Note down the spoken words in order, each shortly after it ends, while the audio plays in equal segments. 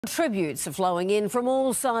Tributes are flowing in from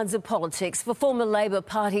all sides of politics for former Labor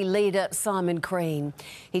Party leader Simon Crean.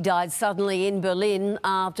 He died suddenly in Berlin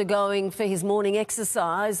after going for his morning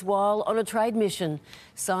exercise while on a trade mission.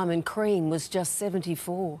 Simon Crean was just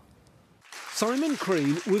 74. Simon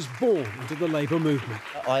Crean was born into the Labor movement.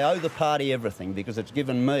 I owe the party everything because it's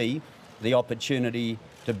given me the opportunity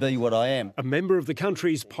to be what I am. A member of the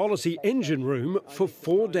country's policy engine room for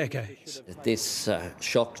 4 decades. This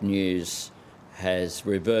shock news has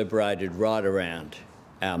reverberated right around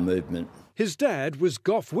our movement. His dad was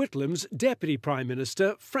Gough Whitlam's Deputy Prime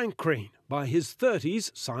Minister, Frank Crean. By his 30s,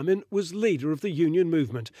 Simon was leader of the union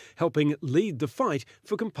movement, helping lead the fight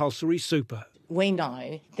for compulsory super. We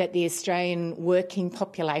know that the Australian working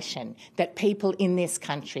population, that people in this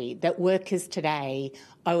country, that workers today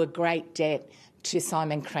owe a great debt to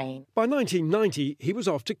Simon Crean. By 1990, he was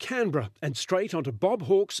off to Canberra and straight onto Bob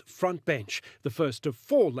Hawke's front bench, the first of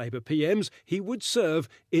 4 Labor PMs he would serve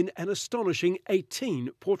in an astonishing 18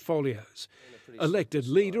 portfolios. Elected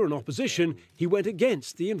leader in opposition, he went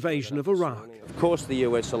against the invasion of Iraq. Of course the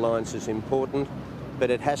US alliance is important, but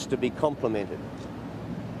it has to be complemented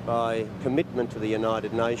by commitment to the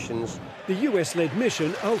United Nations. The US-led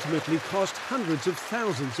mission ultimately cost hundreds of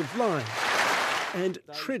thousands of lives and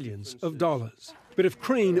trillions of dollars. But if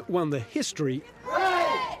Crean won the history,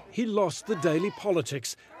 he lost the daily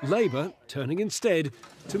politics, Labor turning instead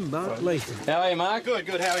to Mark Latham. How are you, Mark?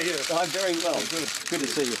 Good, how are you? I'm very well. Good to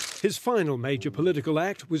see you. His final major political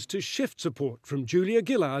act was to shift support from Julia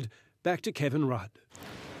Gillard back to Kevin Rudd.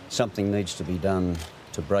 Something needs to be done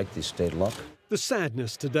to break this deadlock. The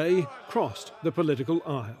sadness today crossed the political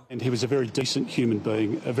aisle. And he was a very decent human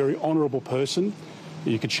being, a very honourable person.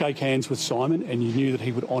 You could shake hands with Simon and you knew that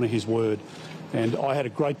he would honour his word. And I had a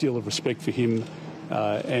great deal of respect for him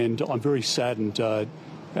and I'm very saddened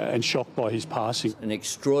and shocked by his passing. An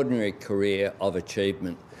extraordinary career of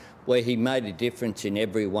achievement where he made a difference in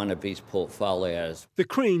every one of his portfolios. The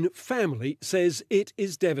Crean family says it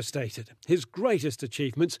is devastated. His greatest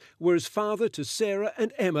achievements were as father to Sarah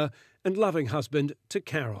and Emma and loving husband to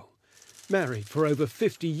Carol. Married for over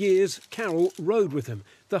 50 years, Carol rode with him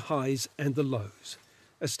the highs and the lows.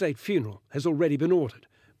 A state funeral has already been ordered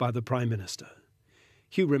by the Prime Minister.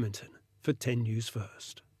 Hugh Remington for 10 News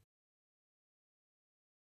First.